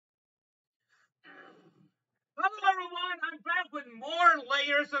I'm back with more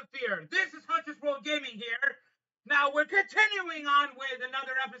Layers of Fear. This is Hunter's World Gaming here. Now, we're continuing on with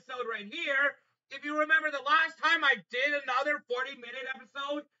another episode right here. If you remember the last time I did another 40-minute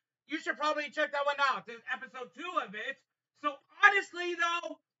episode, you should probably check that one out. This is episode 2 of it. So, honestly,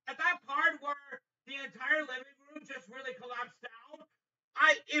 though, at that part where the entire living room just really collapsed down,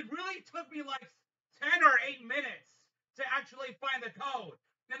 it really took me like 10 or 8 minutes to actually find the code.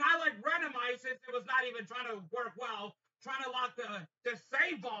 And I like randomized since it was not even trying to work well, trying to lock the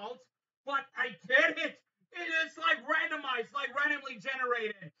save vault, but I did it. It is like randomized, like randomly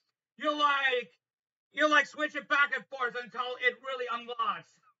generated. You like switch it back and forth until it really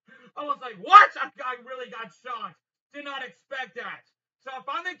unlocks. I was like, what? I really got shocked. Did not expect that. So I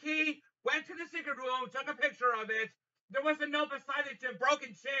found the key, went to the secret room, took a picture of it. There was a note beside it, a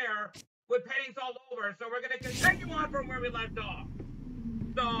broken chair with paintings all over. So we're gonna continue on from where we left off.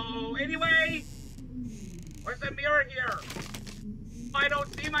 So, anyway, where's the mirror here? I don't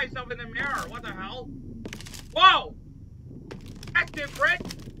see myself in the mirror. What the hell? Whoa! That's different.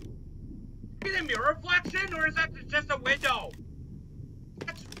 Is it a mirror reflection, or is that just a window?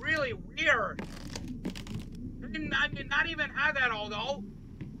 That's really weird. I did not even have that, although.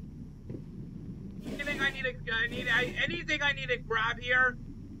 Anything I need to grab here?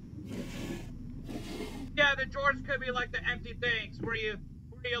 Yeah, the drawers could be like the empty things where you're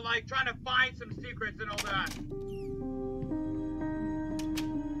like trying to find some secrets and all that.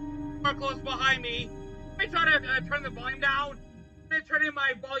 Door close behind me. I try to turn the volume down. I'm turning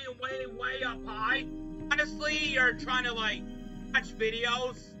my volume way up high. Honestly, you're trying to like watch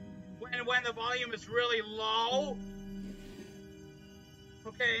videos when the volume is really low.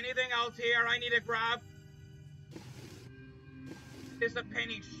 Okay, anything else here I need to grab? Is the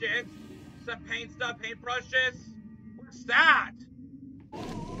painting shit? Some paint stuff, paintbrushes. What's that?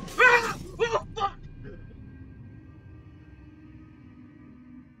 Ah! Oh fuck!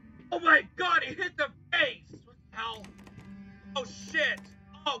 Oh my god, it hit the face! What the hell? Oh shit!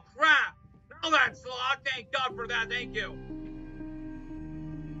 Oh crap! Now that's locked. Thank God for that. Thank you.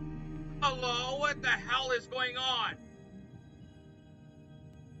 Hello? What the hell is going on?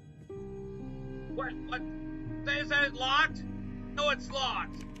 What? Is that locked? No, it's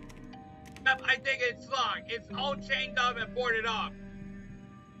locked. Yep, I think it's locked. It's all chained up and boarded up.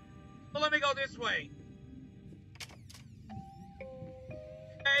 Well, let me go this way.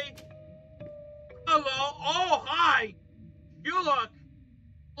 Okay. Hello. Oh, hi. You look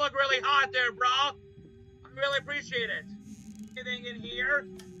really hot there, bro. I really appreciate it. Anything in here?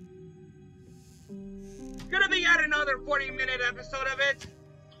 Gonna be yet another 40-minute episode of it.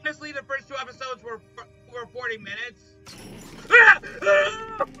 Honestly, the first 2 episodes were over 40 minutes.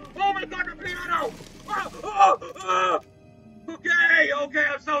 Oh my god, the piano! Okay,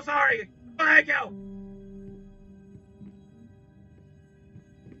 I'm so sorry. Thank you.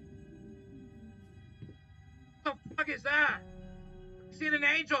 What the fuck is that? I've seen an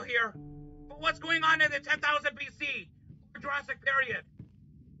angel here. But what's going on in the 10,000 BC? Or Jurassic period?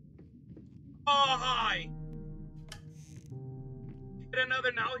 Oh, hi. Get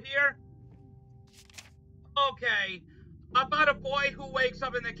another note here? Okay. About a boy who wakes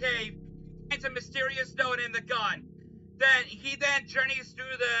up in the cave, finds a mysterious note in the gun. He journeys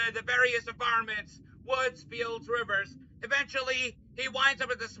through the various environments, woods, fields, rivers. Eventually, he winds up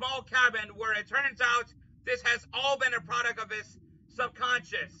at the small cabin where it turns out this has all been a product of his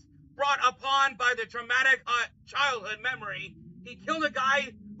subconscious. Brought upon by the traumatic childhood memory, he killed a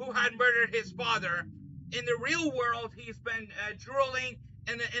guy who had murdered his father. In the real world, he's been drooling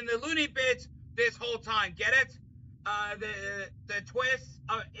in the loony bit this whole time. Get it? The twist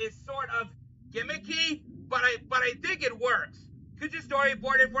is sort of gimmicky, but I think it works. Could you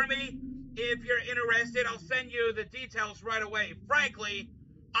storyboard it for me? If you're interested, I'll send you the details right away. Frankly,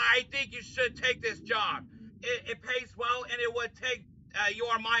 I think you should take this job. It pays well, and it would take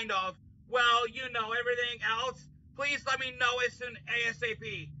your mind off, well, you know, everything else. Please let me know as soon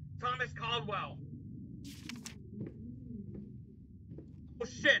ASAP. Thomas Caldwell. Oh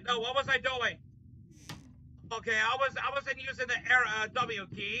shit! No, what was I doing? Okay, I wasn't using the W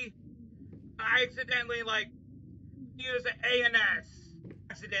key. I accidentally used the A and S.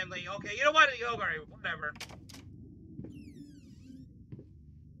 Accidentally. Okay, you know what? Okay, whatever.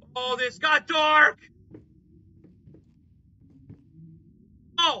 Oh, this got dark.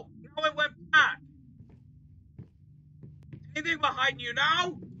 Oh, now it went back. Anything behind you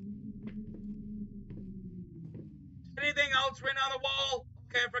now? Anything else written on the wall?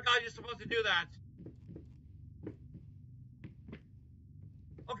 Okay, I forgot you're supposed to do that.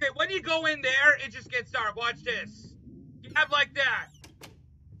 Okay, when you go in there, it just gets dark. Watch this. You have like that.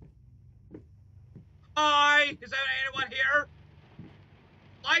 Hi! Is there anyone here?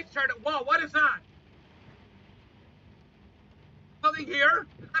 Lights turned. Whoa, what is that? Something here?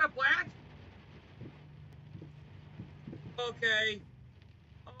 Is that a plant? Okay.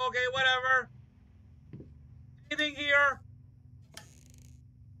 Okay, whatever. Anything here?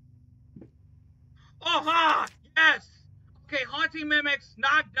 Oh, ha! Yes! Okay, haunting mimics.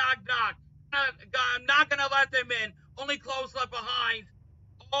 Knock, knock, knock. I'm not gonna let them in. Only clothes left behind.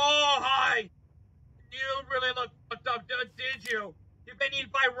 Oh, hi! You really look fucked up, did you? You've been eaten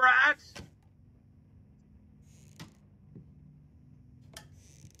by rats?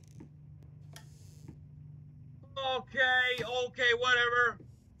 Okay, okay, whatever.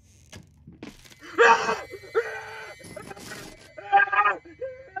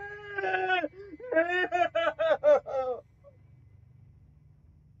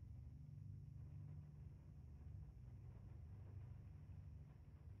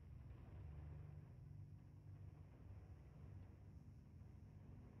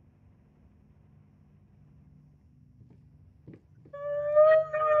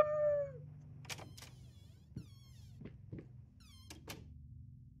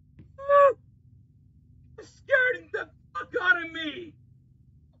 Scared the fuck out of me!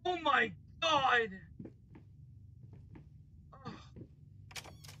 Oh my god! Oh,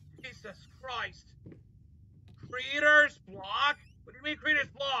 Jesus Christ! Creator's block? What do you mean creator's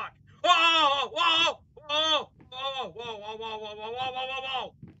block? Whoa! Whoa! Whoa! Whoa! Whoa! Whoa! Whoa! Whoa! Whoa! Whoa! Whoa! Whoa!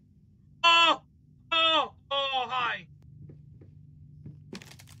 Whoa! Oh! Oh! Oh! Hi!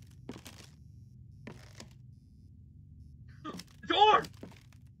 Door!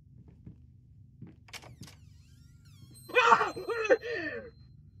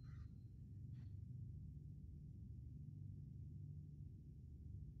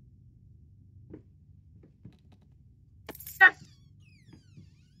 Yes!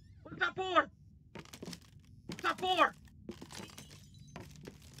 What's that for? What's that for?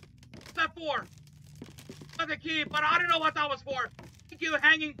 What's that for? That's the key, but I don't know what that was for. Thank you,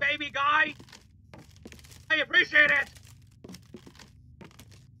 hanging baby guy. I appreciate it.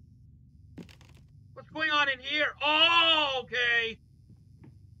 What's going on in here? Oh, okay.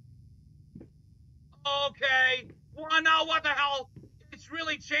 Okay. Well, now what the hell? It's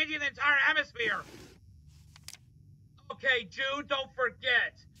really changing the entire atmosphere. Okay, June, don't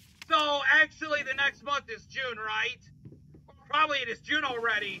forget. So, actually, the next month is June, right? Or probably it is June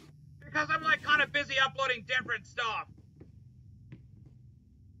already. Because I'm, like, kind of busy uploading different stuff.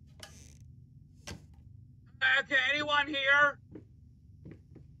 Okay, anyone here?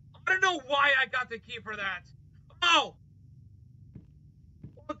 I don't know why I got the key for that. Oh!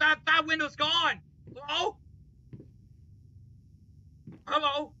 Well, that window's gone. Hello?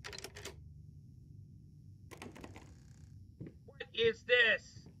 Hello? What is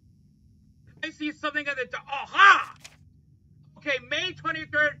this? I see something at the door. Oh, ha! Okay, May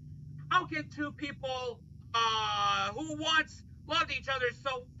 23rd. How can two people who once loved each other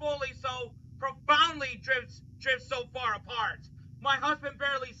so fully, so profoundly drift so far apart? My husband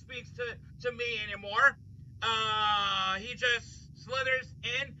barely speaks to me anymore. He just slithers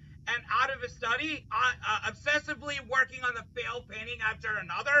in and out of his study, obsessively working on the failed painting after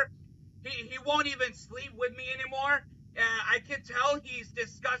another. He won't even sleep with me anymore. I can tell he's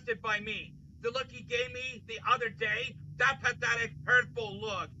disgusted by me. The look he gave me the other day, that pathetic, hurtful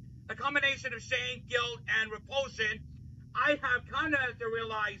look. A combination of shame, guilt, and repulsion. I have kind of to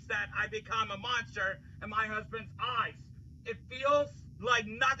realize that I become a monster in my husband's eyes. It feels like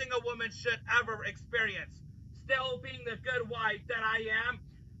nothing a woman should ever experience. Still being the good wife that I am,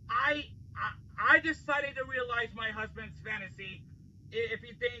 I decided to realize my husband's fantasy. If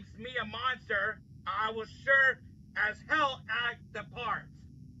he thinks me a monster, I will sure as hell act the part.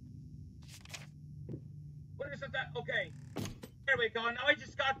 What is that? Okay. There we go. Now I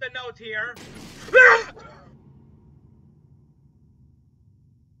just got the note here.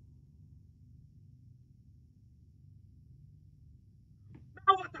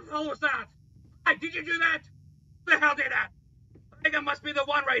 Now what the hell was that? Hey, did you do that? Who the hell did that? I think it must be the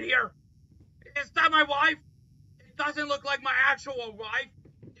one right here. Is that my wife? It doesn't look like my actual wife.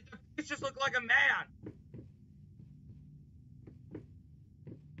 It just looks like a man.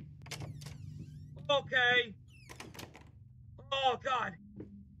 Okay. Oh, God.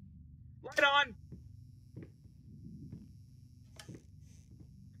 Light on.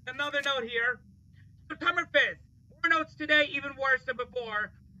 Another note here. September 5th. More notes today, even worse than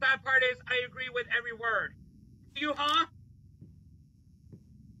before. Sad part is, I agree with every word. You, huh?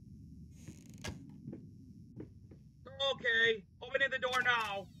 Okay. Opening the door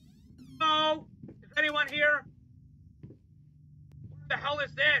now. Hello? Is anyone here? What the hell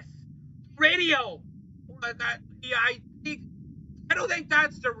is this? Radio! Yeah, I don't think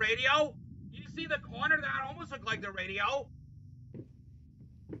that's the radio. You see the corner? That almost looked like the radio.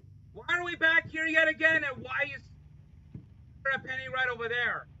 Why are we back here yet again? And why is there a penny right over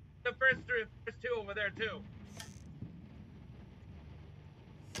there? The first two over there too.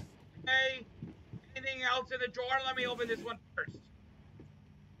 Okay. Anything else in the drawer? Let me open this one first.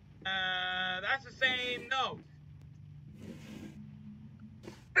 That's the same note.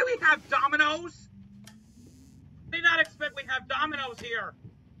 Do we have dominoes? I did not expect we have dominoes here.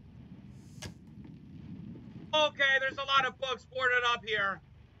 Okay, there's a lot of books boarded up here.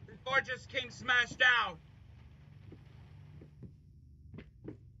 The gorgeous king smashed down.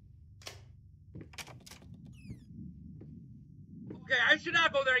 Okay, I should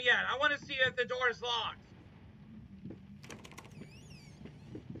not go there yet. I want to see if the door is locked.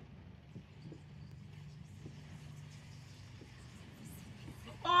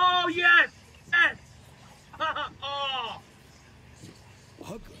 Oh, yes! Yes! Oh!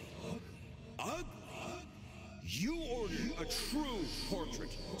 Ugly? You ordered a true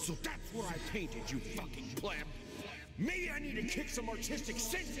portrait, so that's where I painted, you fucking pleb. Maybe I need to kick some artistic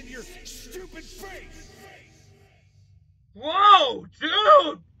sense into your stupid face! Whoa,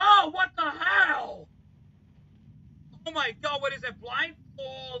 dude! Oh, what the hell? Oh my god, what is it?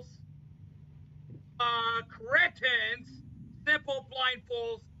 Blindfolds, cretins, simple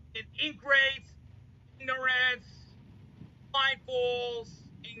blindfolds, and ingrates, ignorance, blindfolds,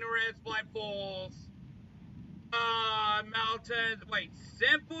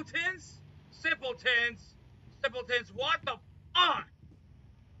 simpletons? Simpletons, what the fuck?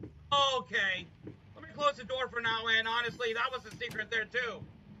 Okay. Let me close the door for now, and honestly, that was a secret there, too.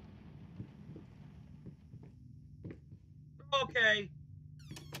 Okay.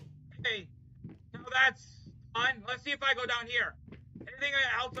 Hey, now that's done. Let's see if I go down here. Anything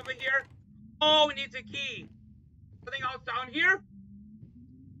else over here? Oh, it needs a key. Nothing else down here?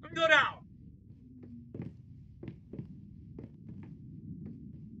 Let me go down.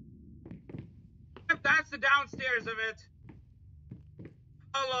 That's the downstairs of it.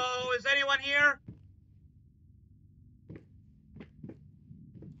 Hello, is anyone here?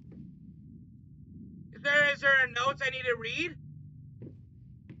 Is there notes I need to read?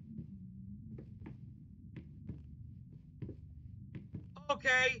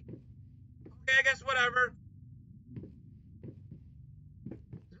 Okay, I guess whatever.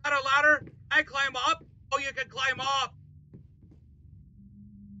 Is that a ladder? I climb up? Oh, you can climb up.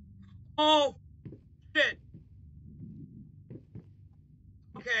 Oh, shit.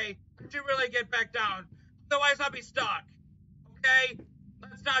 Okay, I should really get back down. Otherwise, I'll be stuck. Okay?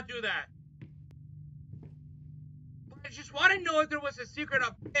 Let's not do that. But I just want to know if there was a secret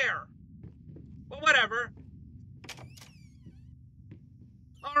up there. Well, whatever.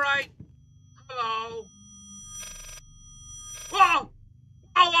 Alright. Hello. Whoa!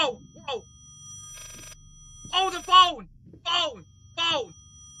 Whoa! Oh, the phone! Phone!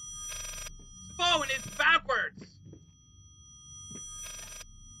 It's backwards!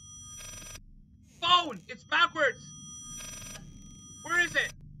 Phone! It's backwards! Where is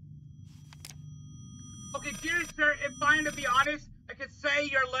it? Okay, dear sir, if I am to be honest, I could say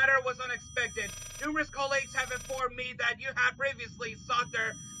your letter was unexpected. Numerous colleagues have informed me that you have previously sought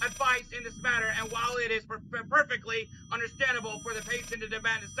their advice in this matter, and while it is perfectly understandable for the patient to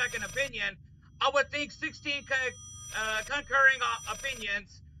demand a second opinion, I would think 16 concurring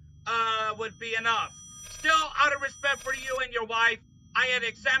opinions would be enough. Still, out of respect for you and your wife, I had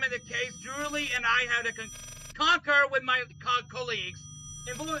examined the case thoroughly, and I had to concur with my colleagues.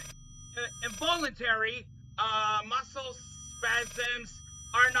 Involuntary muscle spasms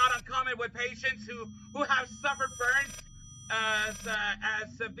are not uncommon with patients who have suffered burns as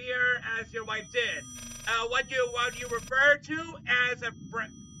severe as your wife did. What you refer to as a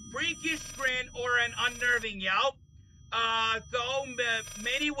freakish grin or an unnerving yelp. Though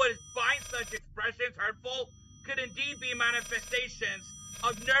many would find such expressions hurtful, could indeed be manifestations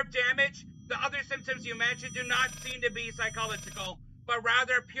of nerve damage. The other symptoms you mentioned do not seem to be psychological, but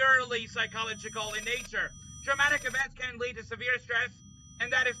rather purely psychological in nature. Traumatic events can lead to severe stress,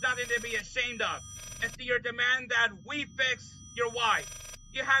 and that is nothing to be ashamed of. As to your demand that we fix your wife,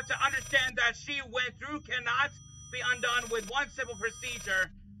 you have to understand that she went through cannot be undone with one simple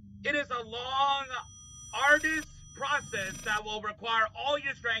procedure. It is a long, arduous process that will require all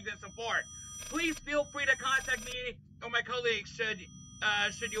your strength and support. Please feel free to contact me or my colleagues should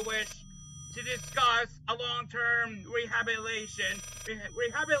you wish to discuss a long-term rehabilitation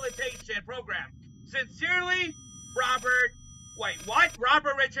program. Sincerely, Robert. Wait, what?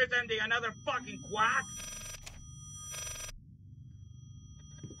 Robert Richards, MD, another fucking quack.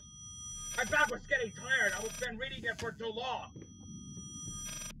 My back was getting tired. I was been reading it for too long.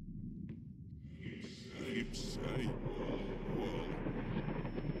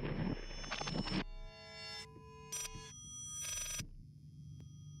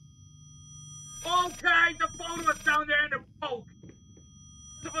 Okay, the phone was down there and it broke.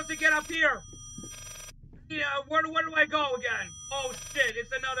 I'm supposed to get up here. Yeah, where do I go again? Oh shit,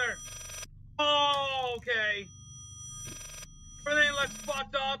 it's another. Oh, okay. Everything looks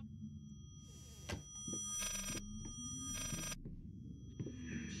fucked up.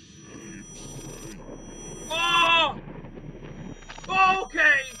 Oh!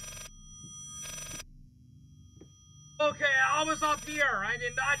 Okay! Okay, I was up here. I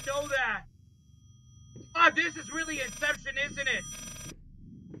did not know that. Ah, this is really Inception, isn't it?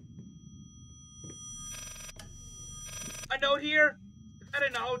 A note here? Is that a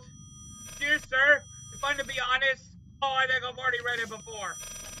note? Dear sir, if I'm to be honest, oh, I think I've already read it before.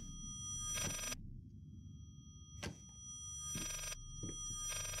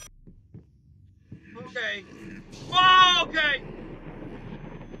 Okay. Oh, okay!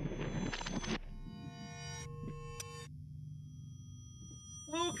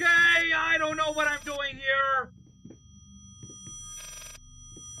 Okay, I don't know what I'm doing here.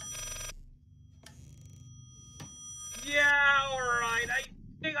 Yeah, alright.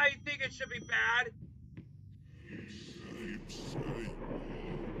 I think it should be bad.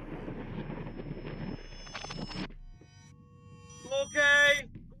 Okay,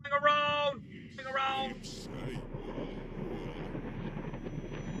 going around.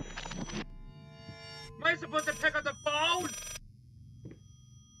 Am I supposed to pick up the phone?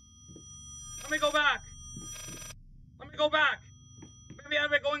 Let me go back. Maybe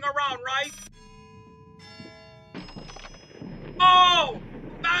I've been going around, right? Oh!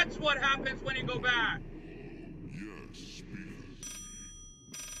 That's what happens when you go back.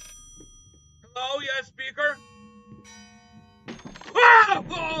 Hello, yes, speaker? Ah!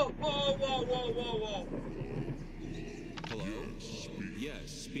 Whoa, whoa, whoa, whoa, whoa, whoa. Hello?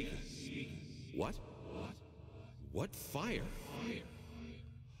 Yes, speaker. What? What fire?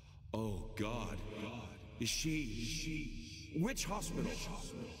 Oh, God. Is she... Which hospital?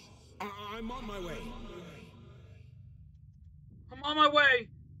 I'm on my way. I'm on my way.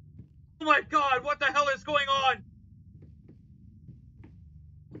 Oh my God, what the hell is going on?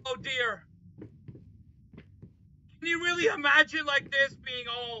 Oh dear. Can you really imagine like this being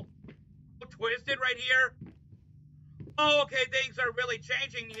all twisted right here? Oh, okay, things are really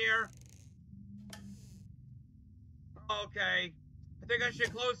changing here. Okay. I think I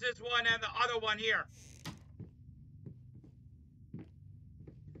should close this one and the other one here.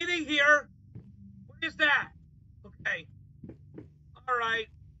 Anything here? What is that? Okay. Alright.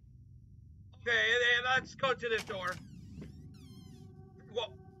 Okay, let's go to this door.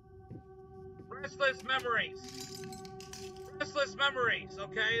 Whoa. Restless memories.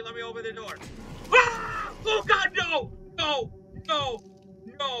 Okay, let me open the door. Ah! Oh God, no!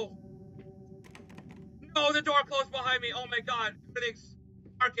 No, the door closed behind me. Oh my God, everything's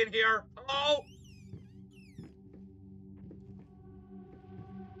dark in here. Hello?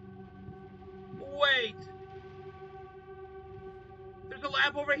 Wait. There's a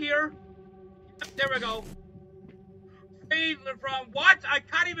lamp over here? Yep, there we go. Read from what? I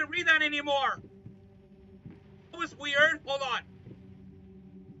can't even read that anymore. That was weird. Hold on.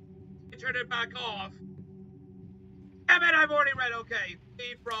 I turn it back off. Damn it, I've already read. Okay.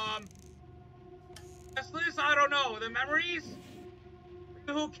 Read from Restless? I don't know. The memories?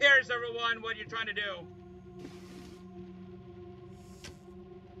 Who cares, everyone, what you're trying to do?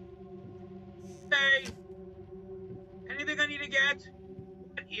 Okay. Anything I need to get?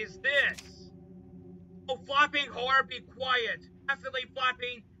 What is this? Oh, flapping whore, be quiet. Constantly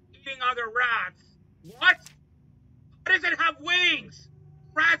flapping, eating other rats. What? How does it have wings?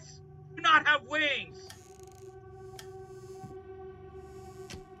 Rats do not have wings.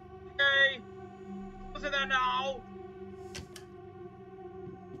 Okay. Close it now.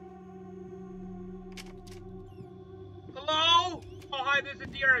 Hello? Oh, hi, there's a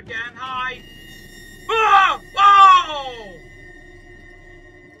deer again. Hi. Ah! Oh!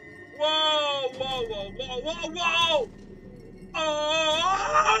 Whoa, whoa, whoa, whoa, whoa, whoa!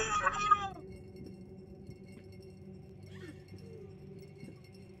 Oh!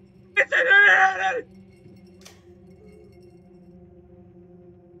 It's an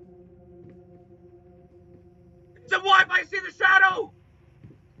It's a wipe! I see the shadow!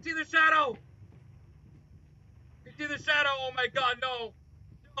 I see the shadow! I see the shadow! Oh my God, no!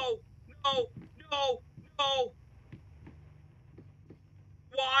 No! No! No! No!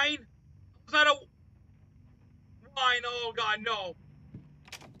 Wine? Was that a wine? Oh God, no!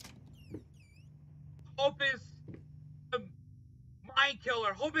 Hope is the mind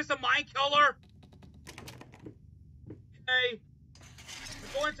killer. Hope is the mind killer. Okay.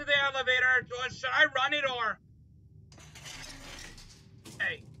 We're going to the elevator. Should I run it or?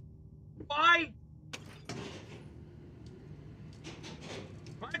 Okay. Why?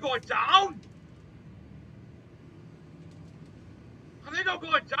 Am I going down? I think I'm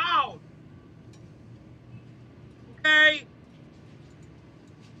going down. Okay.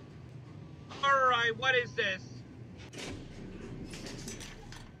 Alright, what is this?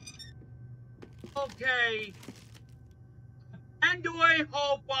 Okay. Enjoy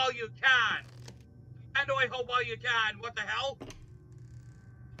hope while you can. Enjoy hope while you can. What the hell?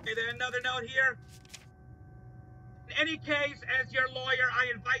 Okay, then another note here. In any case, as your lawyer,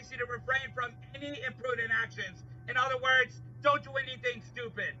 I advise you to refrain from any imprudent actions. In other words, don't do anything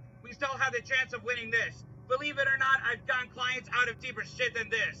stupid. We still have the chance of winning this. Believe it or not, I've gotten clients out of deeper shit than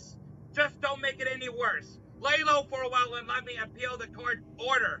this. Just don't make it any worse. Lay low for a while and let me appeal the court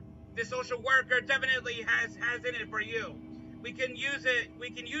order. The social worker definitely has in it for you. We can use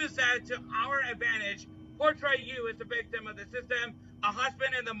that to our advantage. Portray you as the victim of the system, a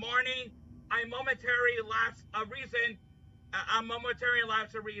husband in the morning. A momentary lapse of reason,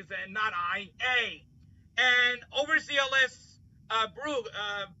 not I. A. And overzealous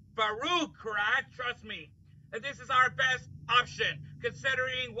Baruch, correct? Trust me. This is our best option.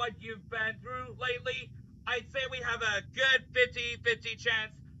 Considering what you've been through lately, I'd say we have a good 50-50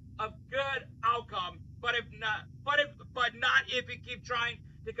 chance of good outcome. But not if you keep trying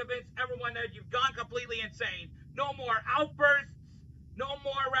to convince everyone that you've gone completely insane. No more outbursts. No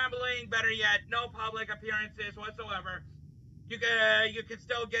more rambling, better yet, no public appearances whatsoever. You can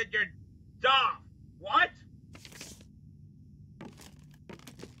still get your DOF. What?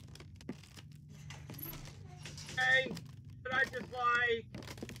 Okay, should I just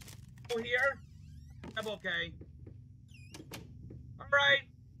go here? I'm okay. Alright,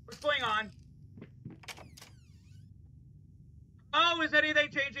 what's going on? Oh, is anything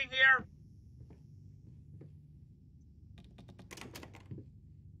changing here?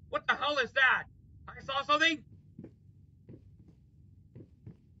 What the hell is that? I saw something?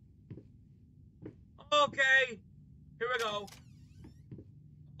 Okay. Here we go.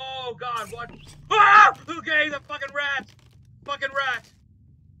 Oh god, what? Ah! Okay, the fucking rat! Fucking rat!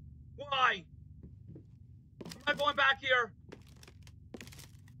 Why? I'm not going back here.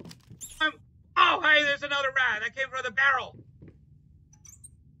 Oh, hey, there's another rat. That came from the barrel.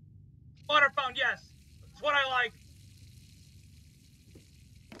 Water fountain, yes. That's what I like.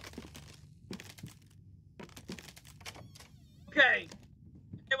 Okay.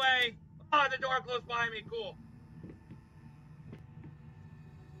 Anyway, the door closed behind me. Cool.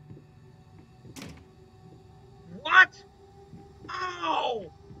 What?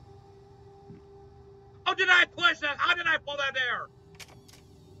 Ow! How did I push that? How did I pull that there?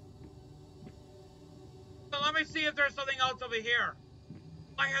 So let me see if there's something else over here.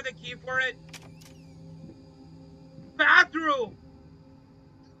 I have the key for it. Bathroom!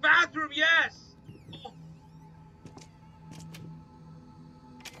 Bathroom, yes! Oh.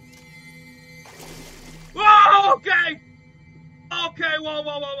 Whoa, okay! Okay, whoa.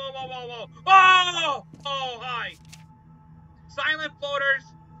 Oh, hi. Silent floaters,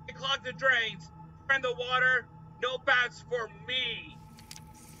 they clog the drains. Turn the water, no baths for me.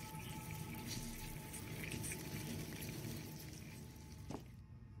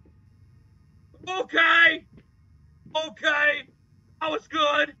 Okay. That was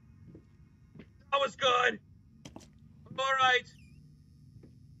good. All right.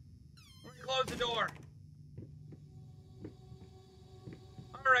 Let me close the door.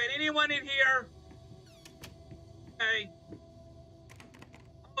 All right, anyone in here? Okay.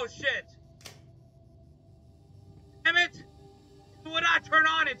 Oh, shit. Damn it. It would not turn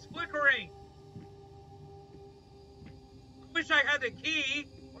on. It's flickering. I wish I had the key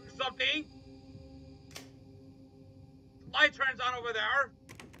or something. The light turns on over there.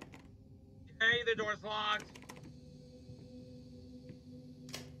 Okay, the door's locked.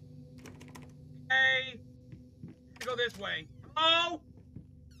 Okay. Go this way. Hello?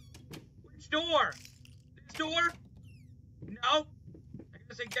 Which door? This door? No. I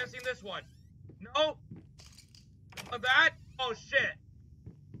guess I'm guessing this one. No. That? Oh, shit.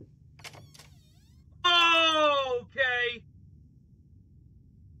 Okay.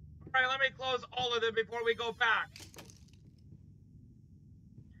 Alright, let me close all of them before we go back.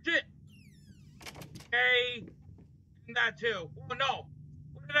 Shit. Okay. And that too. Oh, no.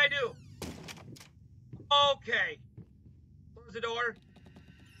 What did I do? Okay. Close the door.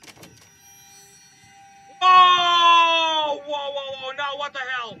 Whoa! Whoa! No, what the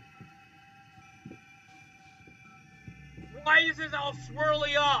hell? Why is this all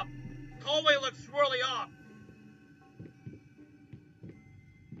swirly up? The hallway looks swirly up.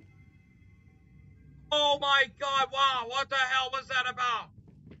 Oh my god, wow, what the hell was that about?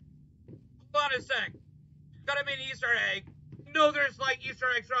 Hold on a sec. Gotta be an Easter egg. No, there's like Easter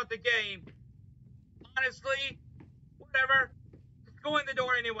eggs throughout the game. Honestly, whatever. Let's go in the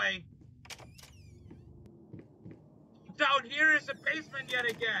door anyway. Down here is the basement yet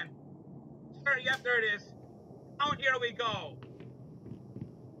again. Sure, yep, there it is. Down here we go.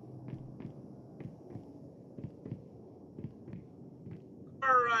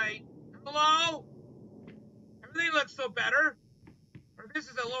 Alright. Hello? Everything looks so better. Or this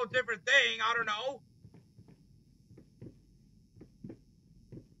is a little different thing, I don't know.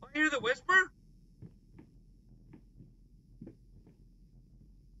 I hear the whisper?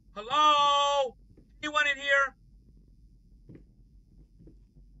 Hello? Anyone in here?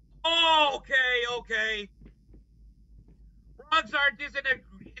 Oh, okay. Rugs are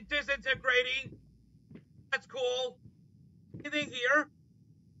disintegrating. That's cool. Anything here?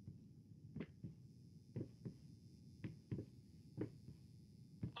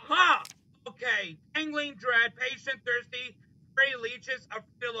 Aha! Okay. Tangling dread, patient, thirsty, prey leeches,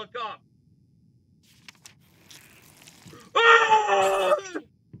 afraid to look up. Ah!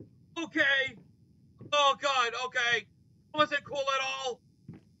 Okay. Oh god, okay. Wasn't cool at all.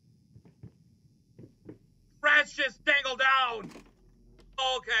 Rats just dangle down.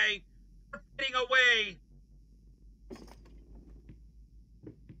 Okay. They're fading away.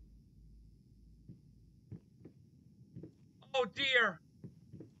 Oh dear.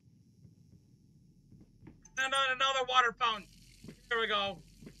 And another water fountain. There we go.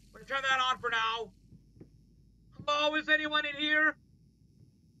 We'll turn that on for now. Hello, is anyone in here?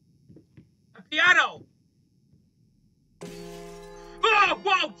 A piano! Oh,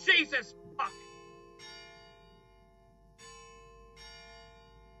 whoa, Jesus! Fuck!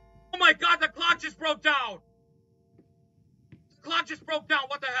 Oh my god, the clock just broke down! The clock just broke down,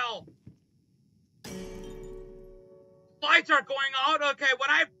 what the hell? Lights are going out? Okay, when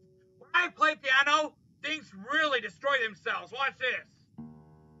I play piano, things really destroy themselves. Watch this.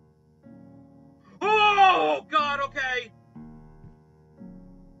 Oh, God, okay.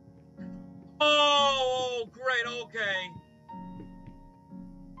 Oh, great, okay.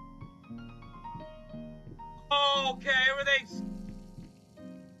 Okay, everything's...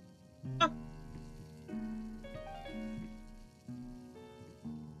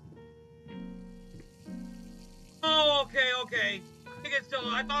 Oh, okay. I think it's still...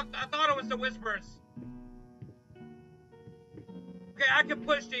 I thought it was the whispers. Okay, I can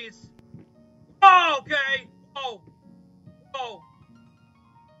push these. Oh, okay. Oh.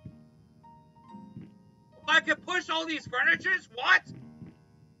 I can push all these furnitures? What?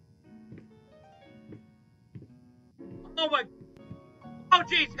 Oh my... Oh,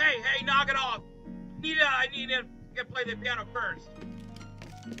 jeez. Hey, knock it off. I need to play the piano first.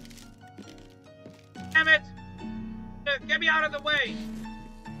 Damn it. Get me out of the way.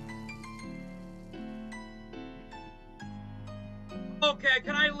 Okay,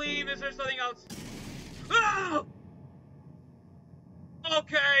 can I leave? Is there something else? Ah!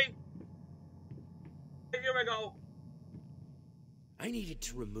 Okay. Here we go. I needed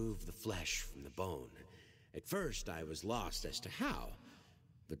to remove the flesh from the bone. At first, I was lost as to how,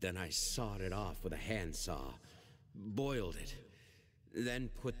 but then I sawed it off with a handsaw, boiled it, then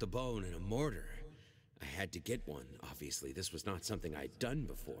put the bone in a mortar. I had to get one, obviously. This was not something I'd done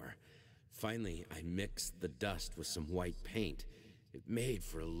before. Finally, I mixed the dust with some white paint. It made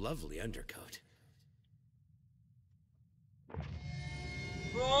for a lovely undercoat.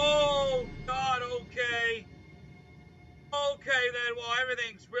 Oh, God, okay. Okay, then, well,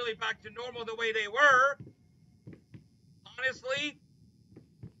 everything's really back to normal the way they were. Honestly.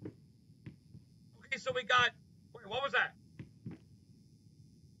 Okay, so we got... Wait, what was that?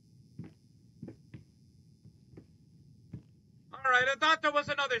 Alright, I thought there was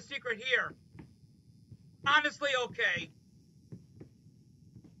another secret here. Honestly, okay.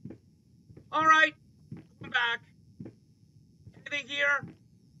 Alright, come back. Anything here?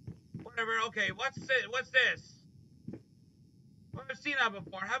 Whatever, okay, what's this? I've seen that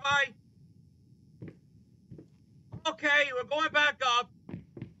before, have I? Okay, we're going back up.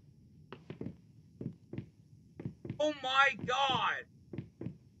 Oh my god.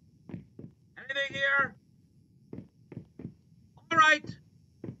 Anything here? Alright.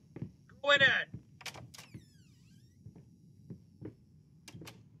 Going in.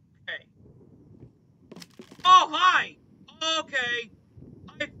 Okay. Oh, hi! Okay.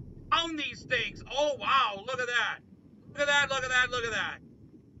 I found these things. Oh, wow, look at that. Look at that.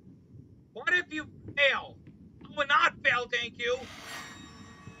 What if you fail? will not fail, thank you.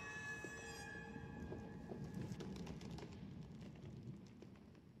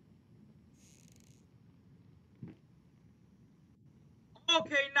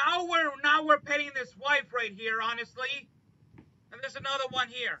 Okay, now we're petting this wife right here, honestly. And there's another one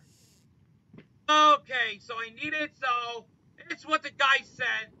here. Okay, so I need it, so it's what the guy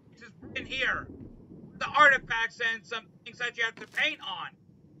said. It's just in here. The artifacts and some things that you have to paint on.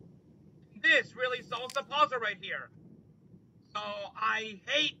 This really solves the puzzle right here. So I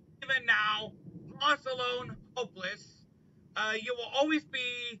hate even now, lost alone, hopeless. You will always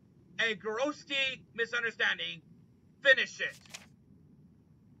be a Gorosky misunderstanding. Finish it.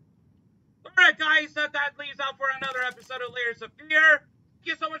 Alright guys, that leaves out for another episode of Layers of Fear. Thank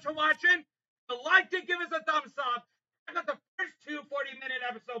you so much for watching. If you liked it, give us a thumbs up. I got the first two 40-minute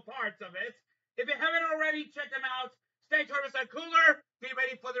episode parts of it. If you haven't already, check them out. Stay turbulent and cooler. Be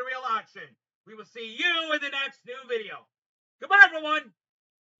ready for the real action. We will see you in the next new video. Goodbye, everyone.